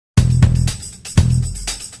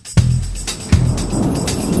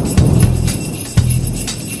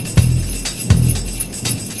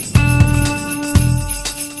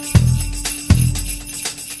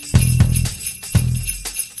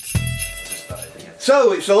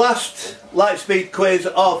So it's the last LightSpeed quiz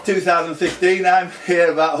of 2015. I'm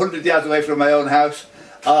here about 100 yards away from my own house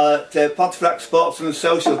at Pontefract Sports and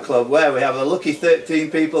Social Club, where we have a lucky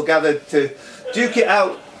 13 people gathered to duke it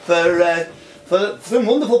out for some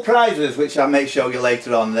wonderful prizes, which I may show you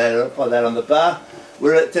later on there on the bar.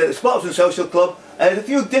 We're at Sports and Social Club. There's a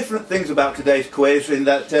few different things about today's quiz in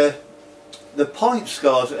that the point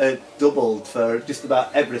scores are doubled for just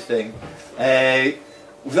about everything.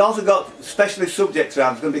 We've also got specialist subject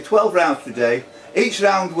rounds. There's going to be 12 rounds today. Each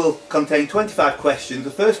round will contain 25 questions.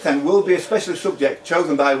 The first 10 will be a specialist subject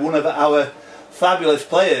chosen by one of our fabulous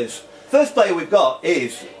players. First player we have got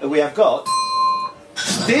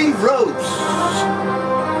Steve Rhodes,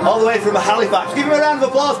 all the way from Halifax. Give him a round of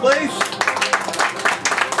applause, please.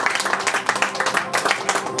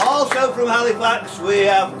 Also from Halifax we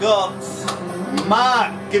have got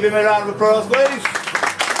Mark. Give him a round of applause, please.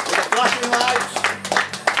 With the flashing lights.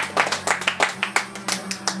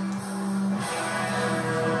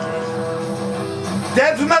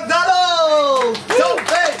 Debs McDonald! Top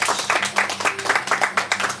bitch!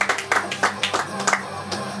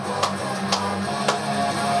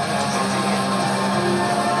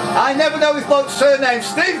 I never know his bloke's surname.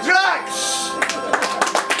 Steve Drax!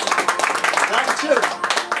 Thank you.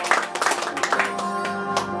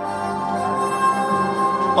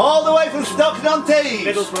 All the way from Stockton-on-Tees.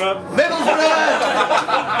 Middlesbrough.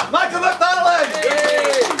 Michael McFarlane!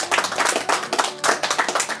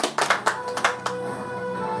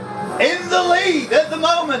 In the lead at the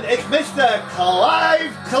moment, it's Mr.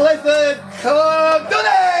 Clive Clifford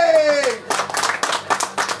Cordunning!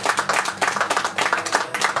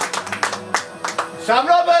 Sam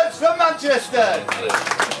Roberts from Manchester!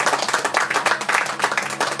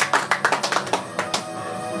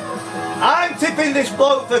 I'm tipping this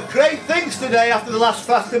bloke for great things today after the last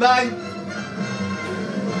Fastermind.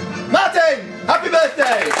 Martin, happy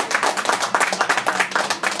birthday!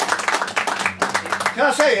 Can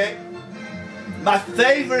I say it? My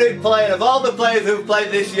favourite player of all the players who've played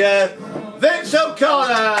this year, Vince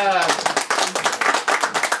O'Connor!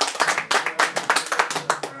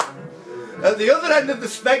 At the other end of the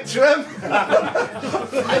spectrum,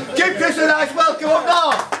 give Chris a nice welcome up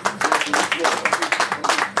north!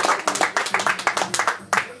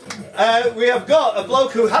 We have got a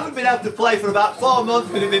bloke who hasn't been able to play for about 4 months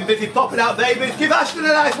because he's been busy popping out babies. Give Ashton a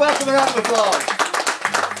nice welcome and a round of applause!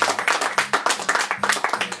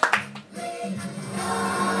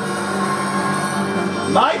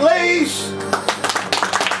 Mike Lees!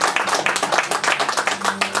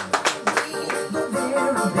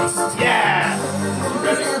 Yeah!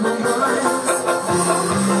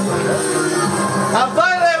 And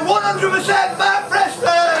finally, 100% Matt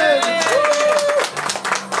Preston!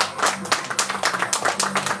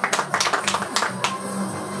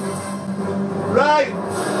 Right.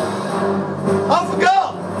 I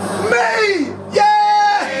forgot! Me! Yeah!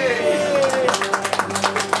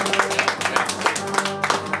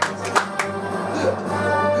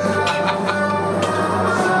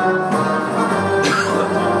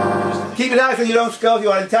 Keep an eye on your own scores,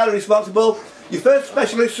 you are entirely responsible. Your first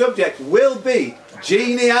specialist subject will be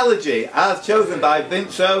genealogy, as chosen by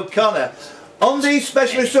Vince O'Connor. On these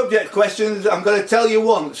specialist subject questions, I'm going to tell you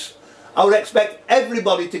once, I would expect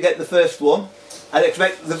everybody to get the first one. I'd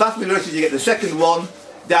expect the vast majority to get the second one,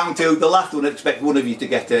 down to the last one. I'd expect one of you to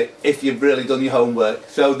get it, if you've really done your homework.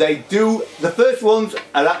 So they do, the first ones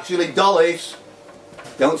are actually dollies.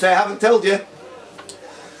 Don't say I haven't told you.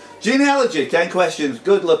 Genealogy, 10 questions.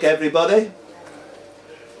 Good luck, everybody.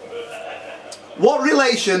 What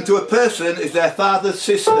relation to a person is their father's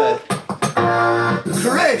sister?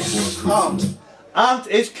 Chris! Aunt. Aunt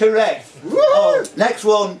is correct. Oh, next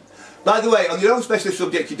one. By the way, on your own specialist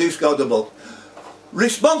subject, you do score double.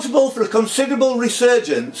 Responsible for a considerable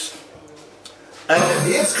resurgence.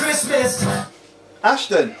 It's Christmas!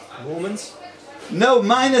 Ashton. Mormons? No,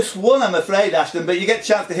 -1 I'm afraid, Ashton, but you get a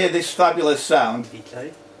chance to hear this fabulous sound.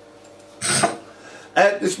 Okay.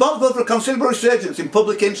 Responsible for a considerable resurgence in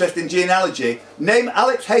public interest in genealogy. Name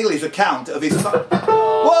Alex Haley's account of his...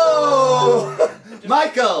 Whoa!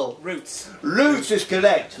 Michael! Roots. Roots is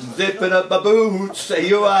correct. Zipping up my boots.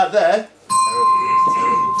 You are there.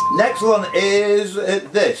 Next one is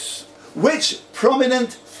this. Which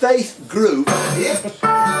prominent faith group...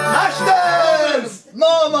 Ashton!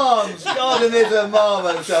 Mormons! Gordon is a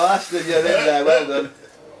Mormon, so Ashton, you're in there. Well done.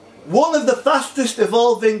 One of the fastest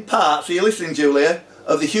evolving parts, are you listening, Julia,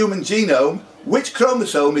 of the human genome, which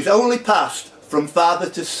chromosome is only passed from father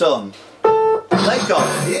to son? Lake on.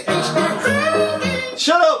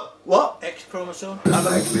 Shut up! What? X chromosome?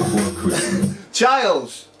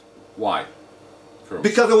 Childs. Why? course.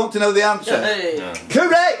 Because I want to know the answer. Hey. Yeah.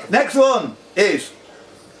 Correct! Next one is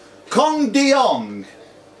Kong Deong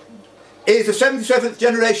is a 77th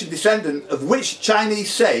generation descendant of which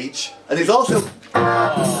Chinese sage, and is also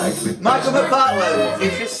Michael McPartland.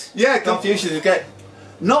 Confucius? Yeah, Confucius again.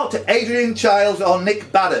 Not Adrian Childs or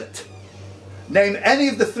Nick Barrett. Name any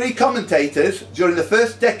of the three commentators during the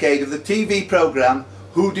first decade of the TV programme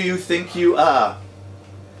Who Do You Think You Are?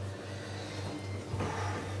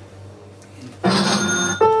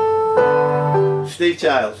 Steve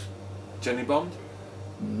Childs. Jenny Bond?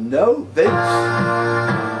 No. Vince?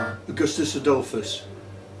 Augustus Adolphus.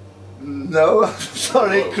 No.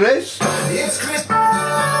 Sorry, Chris? It's Christmas.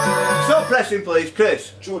 Stop pressing, please.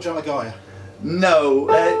 Chris? George Alagaya. No.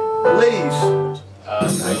 Lise?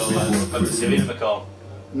 Serena McCall.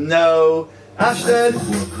 No. Ashton?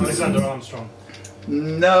 Alexander Armstrong.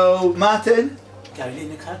 No. Martin? Gary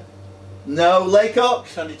Lineker. No. Laycock?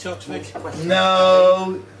 Sandy Tuxvig.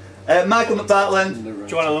 No. Michael McPartland?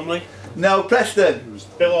 Joanna Lumley. No. Preston?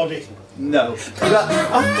 Bill Oddie. No.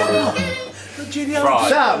 Fry.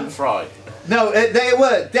 Sam? Fry. No, they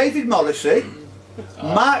were David Morrissey,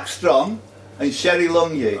 Mark Strong, and Sherry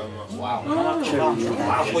Lungy. Wow. Yeah.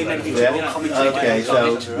 Okay,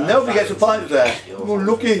 so nobody gets a point there. Oh,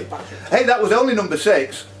 lucky. Hey, that was only number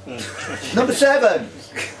 6. Number 7.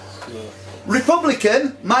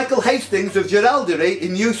 Republican Michael Hastings of Geraldry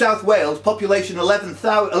in New South Wales, population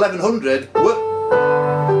 1100.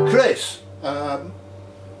 Chris?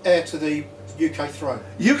 Heir to the UK throne.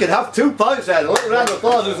 You can have 2 points there. A little round of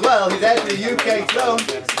applause as well. He's heir to the UK throne,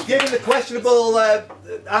 given the questionable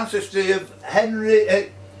ancestry of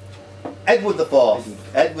Edward IV.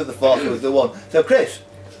 Edward IV was the one. So, Chris, 2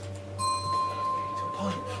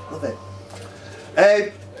 points. Love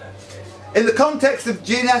it. In the context of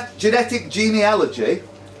genetic genealogy,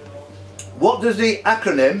 what does the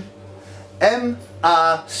acronym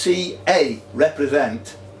MRCA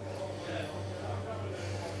represent?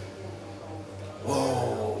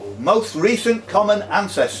 Whoa. Most recent common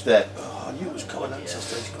ancestor. Oh, I knew it was common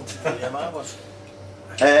ancestor. It's completely MR was.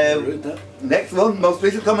 Next one, most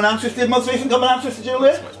recent common ancestor. Most recent common ancestor,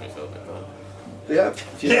 Julia? Makes me feel a bit better.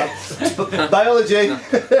 Yeah. Biology.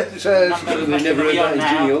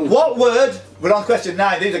 What word, we're on question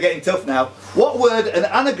 9, these are getting tough now. What word, an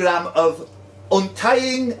anagram of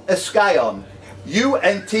untying a scion,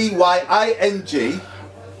 UNTYING,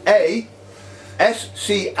 A,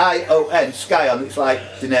 SCION, scion, it's like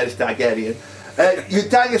Daenerys Targaryen.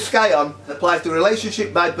 Untying a scion applies to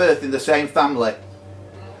relationship by birth in the same family.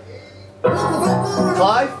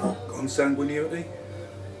 Clive? Consanguinity.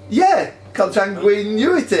 Yeah,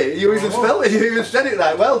 consanguinity. You even spelled it, you even said it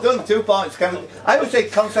right. Well done, 2 points. I would say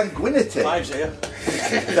consanguinity. Clive's here.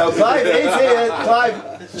 So Clive is here. Clive,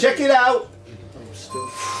 check it out.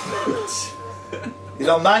 He's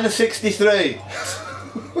on minus 63.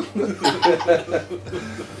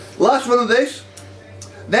 Last one of this.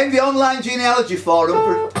 Name the online genealogy forum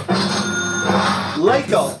for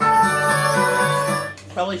Laycock.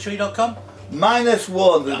 Familytree.com. -1. There's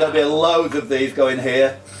going to be loads of these going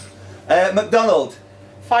here. McDonald.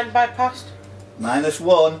 Find by past.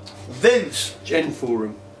 -1. Vince. Gen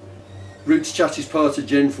Forum. Roots Chat is part of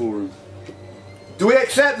Gen Forum. Do we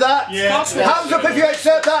accept that? Yeah. Hands up if you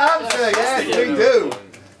accept that answer. Yes, we do.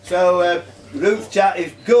 So Roots Chat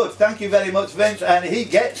is good. Thank you very much, Vince, and he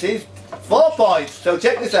gets his 4 points. So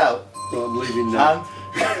check this out. Well, I'm leaving now.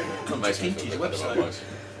 And Makes me feel a bit better. Otherwise.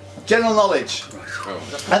 general knowledge. Oh.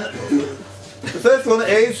 And the first one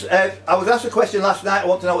is, I was asked a question last night, I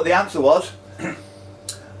want to know what the answer was.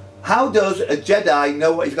 How does a Jedi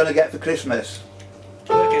know what he's going to get for Christmas?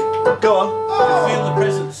 Go on. Feel the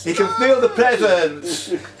presence. He can feel the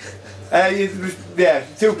presents. Yeah,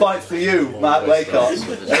 2 points for you, Mark Laycock.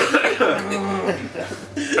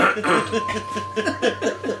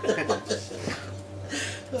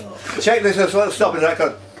 Check this out, let's stop the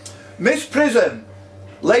record. Miss Prism,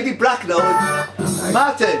 Lady Bracknell,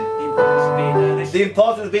 Martin. The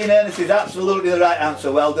importance of being earnest is absolutely the right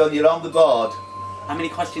answer. Well done, you're on the board. How many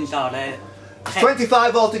questions are there?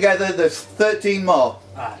 25 altogether, there's 13 more.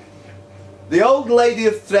 Right. The Old Lady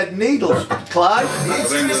of Threadneedle, Clive. It's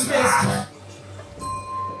Christmas.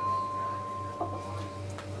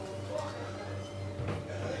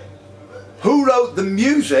 Who wrote the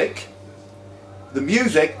music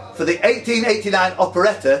for the 1889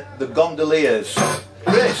 operetta, The Gondoliers?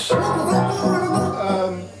 Chris.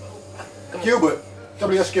 Gilbert.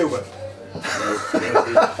 W.S. Gilbert. No,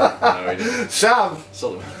 he didn't. Sam.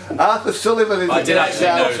 Sullivan. Arthur Sullivan is I the did correct actually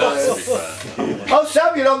know answer. that, to be fair. Oh,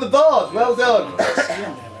 Sam, you're on the board. Well done.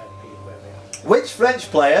 Which French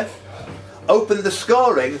player opened the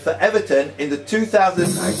scoring for Everton in the 2000...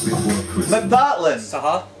 McPartland.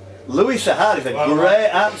 Sahar. Louis Sahar is a great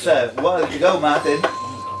answer. Well, there you go, Martin.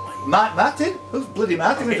 Martin? Who's bloody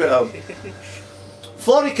Martin was at home?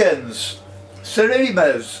 Floricans,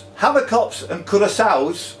 Serimas, Hammercops and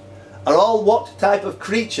Curaçaos are all what type of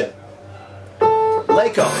creature?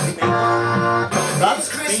 Laycock. It's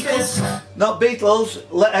Christmas. Not Beatles.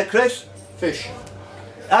 Chris? Fish.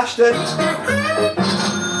 Ashton?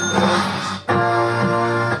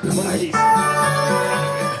 Monkeys.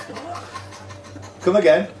 Come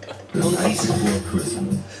again. Monkeys.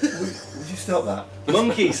 Would you stop that?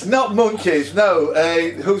 Monkeys. Not monkeys, no.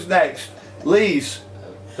 Who's next? Lees.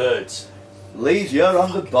 Birds. Lees, you're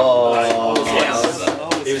on the board.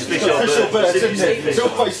 It was fish or Fish or birds, birds. isn't it? It's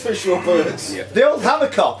always fish or birds. The old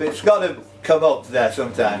Hammercop, it's got to come up there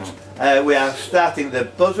sometimes. We are starting the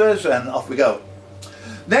buzzers and off we go.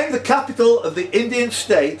 Name the capital of the Indian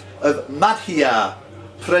state of Madhya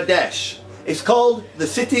Pradesh. It's called the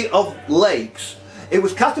City of Lakes. It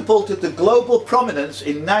was catapulted to global prominence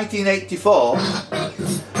in 1984.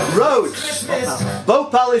 Rhodes.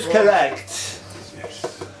 Bhopal is correct.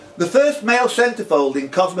 The first male centrefold in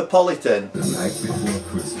Cosmopolitan.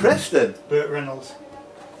 Preston. Burt Reynolds.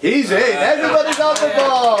 He's in. Everybody's on the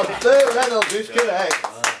board. Burt Reynolds is correct.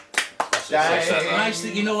 Nice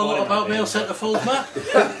that you know a lot about male centrefolds, Matt.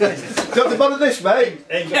 Got the bottom of this, mate.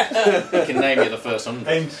 You can name you the first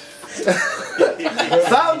 100.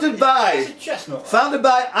 Founded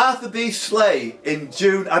by Arthur B. Slay in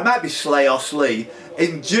June. I might be Slay or Slee.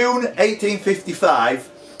 In June 1855.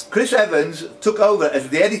 Chris Evans took over as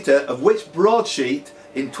the editor of which broadsheet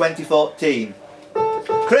in 2014?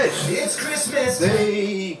 Chris. It's Christmas.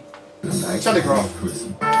 The Telegraph.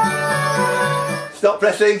 Stop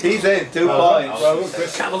pressing, he's in, 2 points.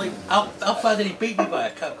 Can't believe how far did he beat me by? I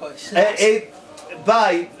can't quite see.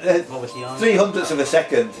 By What was the answer? 300ths of a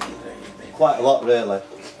second. Quite a lot, really.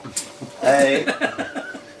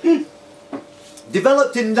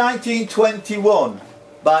 Developed in 1921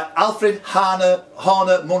 by Alfred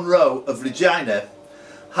Horner Munro of Regina,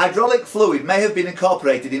 hydraulic fluid may have been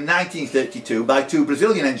incorporated in 1932 by 2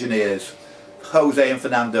 Brazilian engineers, Jose and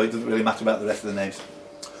Fernando. It doesn't really matter about the rest of the names.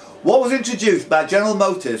 What was introduced by General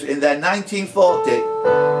Motors in their 1940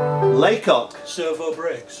 Laycock? Servo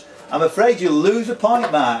brakes. I'm afraid you lose a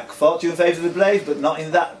point, Mark. Fortune favours the brave, but not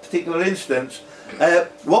in that particular instance.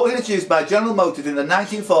 What was introduced by General Motors in the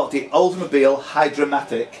 1940 Oldsmobile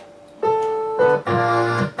Hydromatic?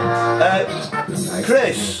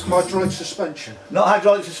 Chris. Hydraulic suspension. Not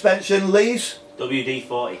hydraulic suspension. Lees.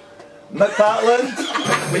 WD-40. McPartland.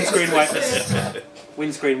 Windscreen wipers.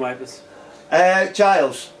 Windscreen wipers.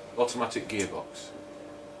 Giles. Automatic gearbox.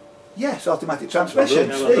 Yes, automatic transmission.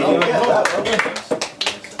 Well Steve, done. you get that, well done.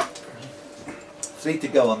 3 to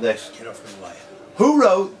go on this. Get off my wire. Who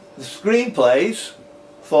wrote the screenplays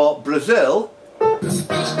for Brazil?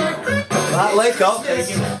 Mark Laycock.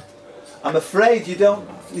 I'm afraid you don't.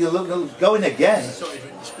 You're going again. It's not even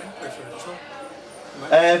the screenplay for it as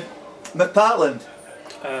well. McPartland.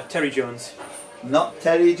 Terry Jones. Not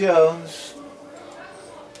Terry Jones.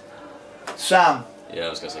 Sam. Yeah, I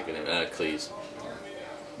was going to say good name. Cleese.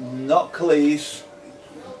 Not Cleese.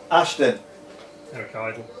 Ashton. Eric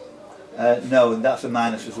Idle. No, and that's a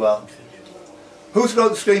minus as well. Who's wrote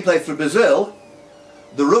the screenplay for Brazil?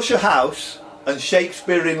 The Russia House and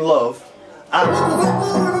Shakespeare in Love and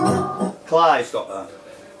Clive. Stoppard.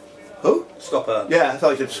 Who? Stoppard. Yeah, I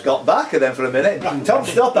thought you said Scott Barker then for a minute. Tom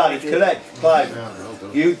Stoppard is correct. Clive,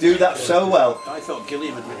 you do that so well. I thought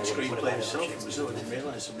Gilliam had written the screenplay himself in Brazil. I didn't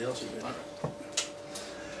realise somebody else had written it.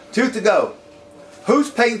 2 to go. Whose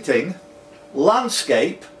painting,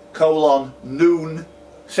 Landscape, noon,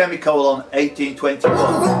 semicolon,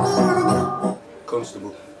 1821,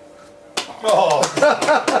 Constable.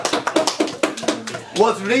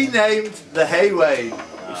 was renamed the Hayway.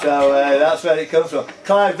 So that's where it comes from.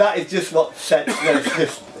 Clive, that is just what sets this,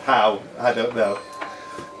 just how, I don't know.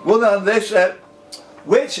 One on this,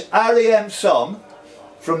 which REM song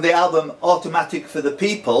from the album Automatic for the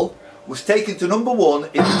People was taken to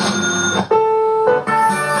 #1 in...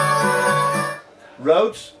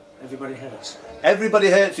 Rhodes? Everybody hurts. Everybody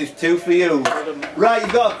Hurts is 2 for you. Right,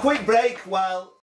 you've got a quick break while...